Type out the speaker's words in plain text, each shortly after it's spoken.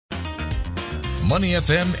Money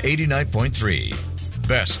FM 89.3.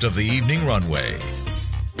 Best of the evening runway.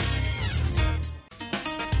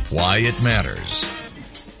 Why it matters.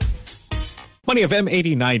 Money FM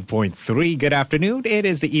 89.3. Good afternoon. It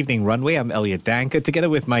is the evening runway. I'm Elliot Danker, together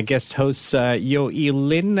with my guest host, Yo E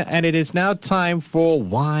Lin, and it is now time for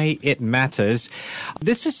Why It Matters.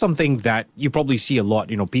 This is something that you probably see a lot,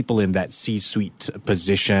 people in that C-suite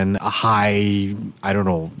position, a high,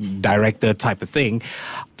 director type of thing.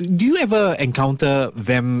 Do you ever encounter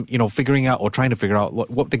them, figuring out or trying to figure out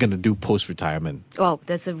what they're going to do post-retirement? Oh,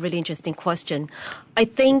 that's a really interesting question.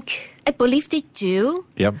 I believe they do.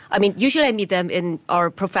 Yep. Usually I meet them in our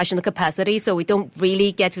professional capacity, so we don't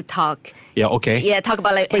really get to talk. Yeah, okay. Yeah, talk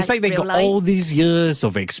about But it's like they got life. all these years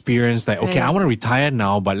of experience that, okay, Right. I want to retire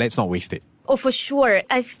now, but let's not waste it. Oh, for sure.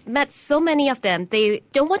 I've met so many of them. They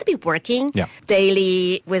don't want to be working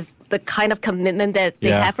daily with the kind of commitment that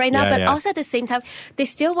they have right now, but also at the same time, they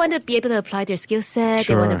still want to be able to apply their skill set.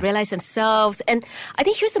 Sure. They want to realize themselves. And I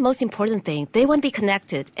think here's the most important thing. They want to be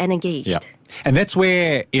connected and engaged. Yeah. And that's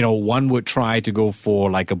where, one would try to go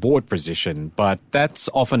for like a board position, but that's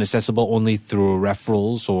often accessible only through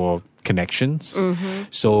referrals or connections. Mm-hmm.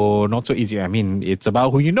 So not so easy. It's about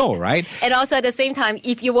who you know, right? And also at the same time,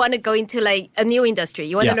 if you want to go into like a new industry,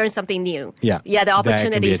 you want to learn something new. Yeah, the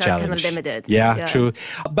opportunities are kind of limited. Yeah, true.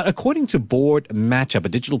 But according to Board Matchup, a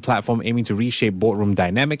digital platform aiming to reshape boardroom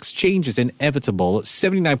dynamics, change is inevitable.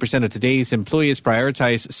 79% of today's employers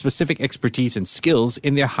prioritize specific expertise and skills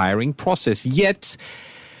in their hiring process. Yet,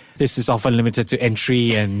 this is often limited to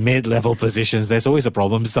entry and mid-level positions. There's always a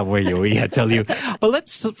problem somewhere, I tell you. But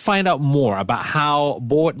let's find out more about how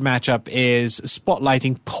Board Matchup is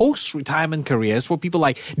spotlighting post-retirement careers for people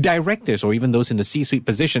like directors or even those in the C-suite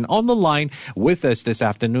position. On the line with us this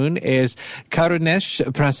afternoon is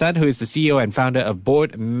Karunesh Prasad, who is the CEO and founder of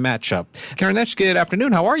Board Matchup. Karunesh, good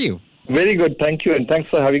afternoon. How are you? Very good, thank you, and thanks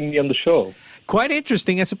for having me on the show. Quite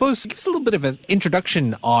interesting. I suppose give us a little bit of an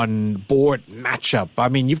introduction on Board Matchup.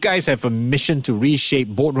 You guys have a mission to reshape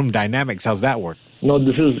boardroom dynamics. How's that work? No,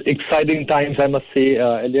 this is exciting times, I must say,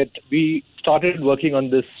 Elliot. We started working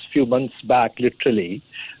on this few months back, literally,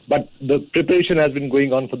 but the preparation has been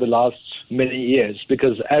going on for the last many years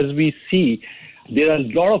because as we see, there are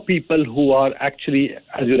a lot of people who are actually,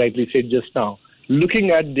 as you rightly said just now, looking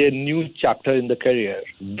at their new chapter in the career.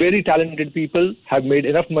 Very talented people have made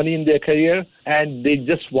enough money in their career and they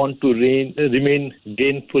just want to remain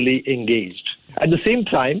gainfully engaged. At the same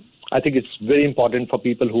time, I think it's very important for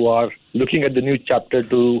people who are looking at the new chapter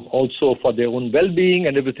to also, for their own well-being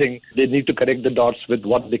and everything, they need to connect the dots with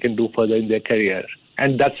what they can do further in their career.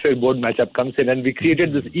 And that's where Board Matchup comes in. And we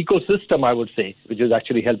created this ecosystem, I would say, which is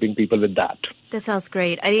actually helping people with that. That sounds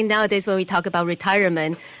great. I think nowadays when we talk about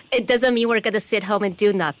retirement, it doesn't mean we're going to sit home and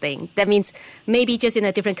do nothing. That means maybe just in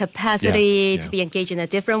a different capacity, to be engaged in a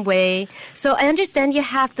different way. So I understand you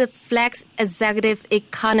have the Flex Executive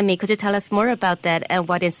Economy. Could you tell us more about that and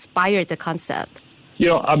what inspired the concept?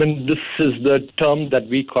 This is the term that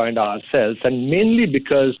we coined ourselves, and mainly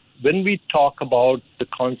because when we talk about the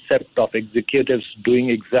concept of executives doing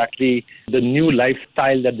exactly the new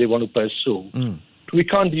lifestyle that they want to pursue, we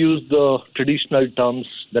can't use the traditional terms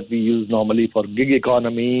that we use normally for gig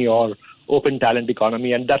economy or open talent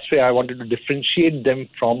economy, and that's where I wanted to differentiate them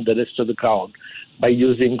from the rest of the crowd by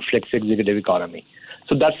using Flex Executive Economy.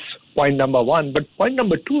 So that's point number one. But point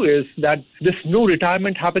number two is that there's no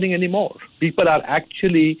retirement happening anymore. People are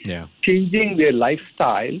actually changing their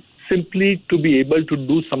lifestyle simply to be able to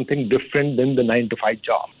do something different than the 9-to-5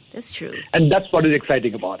 job. That's true. And that's what is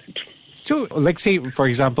exciting about it. So, say, for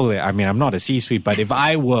example, I'm not a C-suite, but if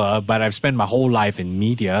I were, but I've spent my whole life in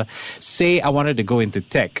media, say I wanted to go into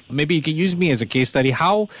tech, maybe you could use me as a case study.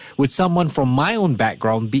 How would someone from my own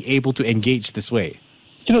background be able to engage this way?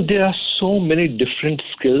 There are so many different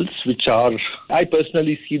skills I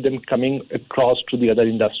personally see them coming across to the other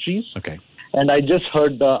industries. Okay. And I just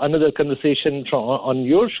heard another conversation on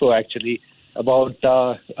your show, actually, about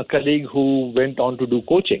a colleague who went on to do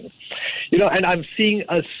coaching. And I'm seeing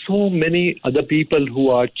so many other people who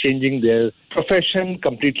are changing their profession,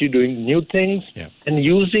 completely doing new things, and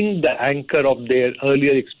using the anchor of their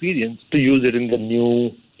earlier experience to use it in the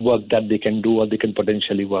new work that they can do or they can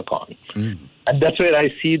potentially work on. And that's where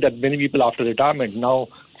I see that many people after retirement now,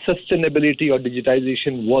 sustainability or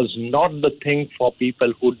digitization was not the thing for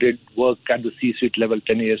people who did work at the C-suite level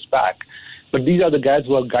 10 years back. But these are the guys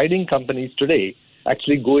who are guiding companies today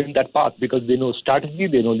actually go in that path because they know strategy,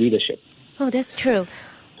 they know leadership. Oh, that's true.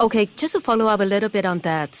 Okay, just to follow up a little bit on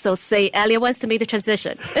that. So say Elliot wants to make the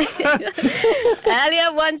transition.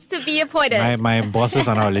 Elliot wants to be appointed. My bosses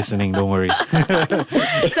are not listening, don't worry.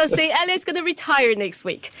 So say Elliot's going to retire next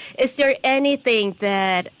week. Is there anything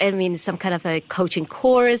that, some kind of a coaching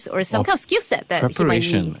course or some kind of skill set that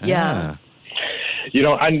preparation. he might need? Yeah.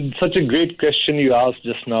 And such a great question you asked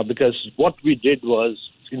just now, because what we did was,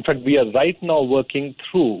 in fact, we are right now working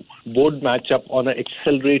through Board Matchup on an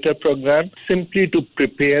accelerator program simply to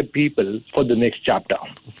prepare people for the next chapter.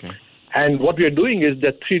 Okay. And what we are doing is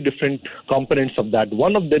there are 3 different components of that.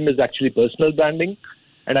 One of them is actually personal branding.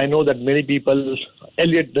 And I know that many people,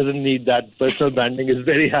 Elliot doesn't need that. Personal branding is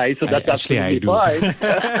very high, so that's absolutely fine.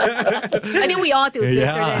 I think we all do to a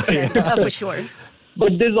certain extent, for sure.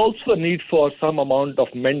 But there's also a need for some amount of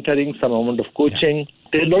mentoring, some amount of coaching. Yeah.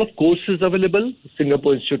 There are a lot of courses available,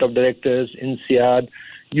 Singapore Institute of Directors, INSEAD,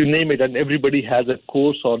 you name it, and everybody has a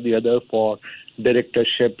course or the other for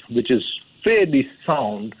directorship, which is fairly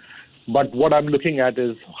sound. But what I'm looking at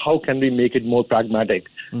is how can we make it more pragmatic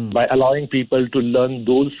by allowing people to learn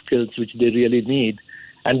those skills which they really need.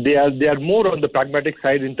 And they are more on the pragmatic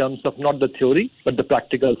side in terms of not the theory, but the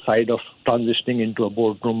practical side of transitioning into a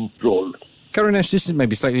boardroom role. Karunesh, this is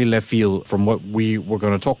maybe slightly left field from what we were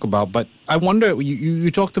going to talk about, but I wonder,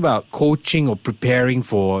 you talked about coaching or preparing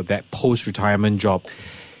for that post-retirement job.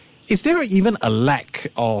 Is there even a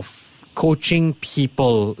lack of coaching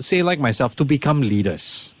people, say like myself, to become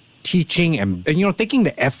leaders? Teaching and taking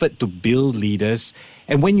the effort to build leaders.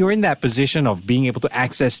 And when you're in that position of being able to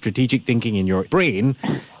access strategic thinking in your brain,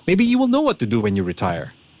 maybe you will know what to do when you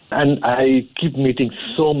retire. And I keep meeting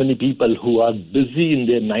so many people who are busy in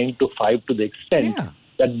their 9 to 5 to the extent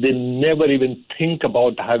that they never even think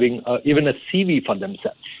about having even a CV for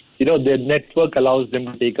themselves. Their network allows them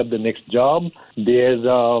to take up the next job. There's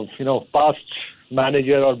past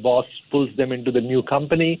manager or boss pulls them into the new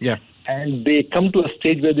company. Yeah. And they come to a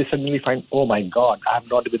stage where they suddenly find, oh my God, I'm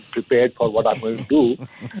not even prepared for what I'm going to do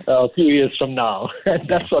a few years from now. And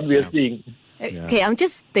that's what we are seeing. Okay, I'm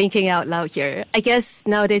just thinking out loud here. I guess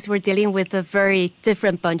nowadays we're dealing with a very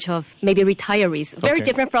different bunch of maybe retirees. Very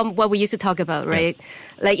different from what we used to talk about, right?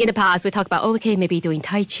 Yeah. Like in the past, we talked about, maybe doing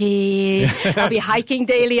Tai Chi. I'll be hiking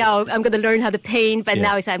daily. I'm going to learn how to paint. But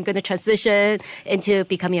now I'm going to transition into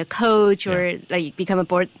becoming a coach or become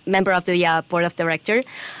a member of the board of director.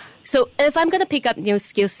 So if I'm going to pick up new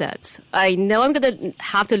skill sets, I know I'm going to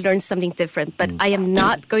have to learn something different, but I am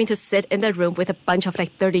not going to sit in the room with a bunch of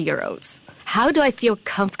 30-year-olds. How do I feel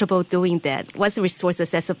comfortable doing that? What's the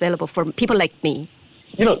resources that's available for people like me?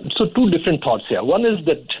 So 2 different thoughts here. One is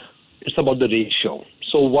that it's about the ratio.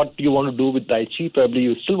 So what you want to do with Tai Chi, probably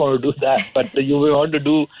you still want to do that, but you want to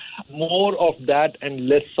do more of that and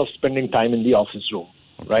less of spending time in the office room,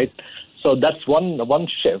 right? So that's one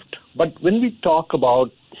shift. But when we talk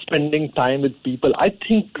about spending time with people, I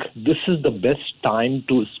think this is the best time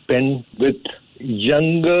to spend with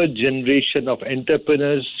younger generation of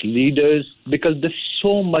entrepreneurs, leaders, because there's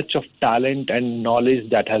so much of talent and knowledge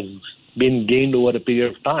that has been gained over a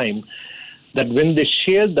period of time that when they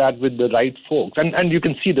share that with the right folks, and you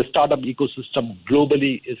can see the startup ecosystem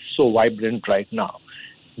globally is so vibrant right now,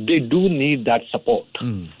 they do need that support.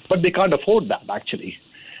 But they can't afford that actually.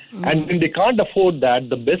 And when they can't afford that,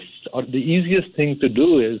 the best or the easiest thing to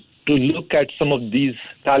do is to look at some of these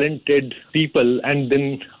talented people and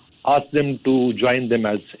then ask them to join them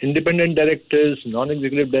as independent directors,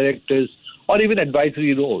 non-executive directors, or even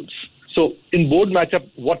advisory roles. So in Board Matchup,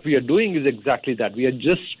 what we are doing is exactly that. We are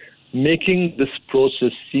just making this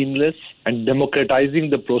process seamless and democratizing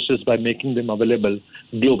the process by making them available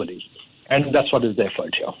globally. And that's what is the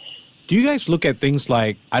effort here. Do you guys look at things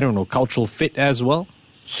like, cultural fit as well?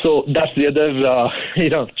 So that's the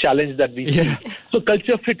other, challenge that we see. So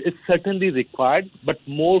culture fit is certainly required, but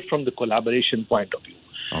more from the collaboration point of view.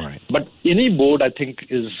 All right. But any board, I think,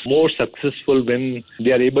 is more successful when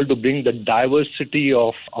they are able to bring the diversity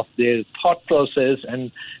of their thought process,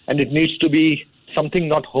 and it needs to be something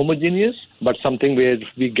not homogeneous, but something where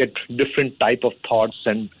we get different type of thoughts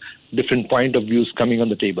and different point of views coming on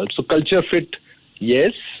the table. So culture fit,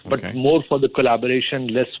 yes, but more for the collaboration,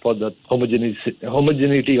 less for the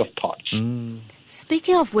homogeneity of thoughts.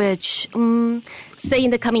 Speaking of which, say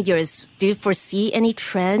in the coming years, do you foresee any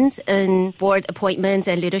trends in board appointments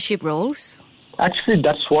and leadership roles? Actually,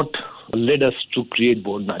 that's what led us to create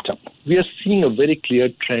Board Matchup. We are seeing a very clear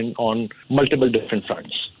trend on multiple different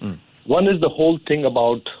fronts. One is the whole thing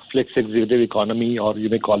about flex executive economy, or you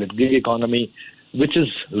may call it gig economy, which is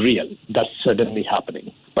real. That's certainly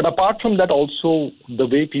happening. But apart from that, also the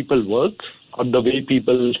way people work or the way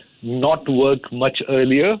people not work much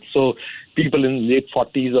earlier. So people in late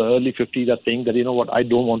 40s or early 50s are saying that, you know what, I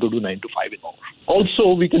don't want to do 9 to 5 anymore.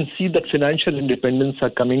 Also, we can see that financial independence are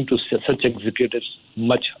coming to such executives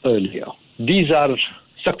much earlier. These are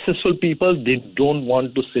successful people. They don't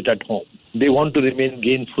want to sit at home. They want to remain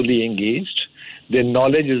gainfully engaged. Their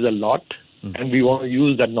knowledge is a lot, and we want to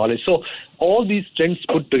use that knowledge. So all these trends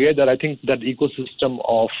put together, I think that ecosystem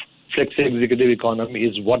of flexi executive economy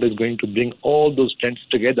is what is going to bring all those trends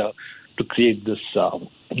together to create this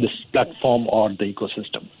platform or the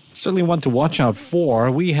ecosystem. Certainly one to watch out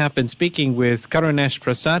for. We have been speaking with Karunesh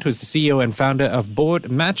Prasad, who's the CEO and founder of Board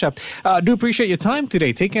Matchup. Do appreciate your time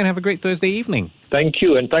today. Take care and have a great Thursday evening. Thank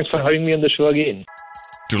you, and thanks for having me on the show again.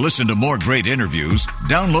 To listen to more great interviews,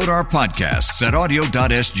 download our podcasts at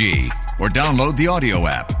audio.sg or download the audio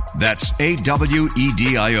app. That's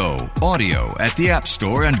AWEDIO, audio at the App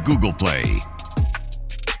Store and Google Play.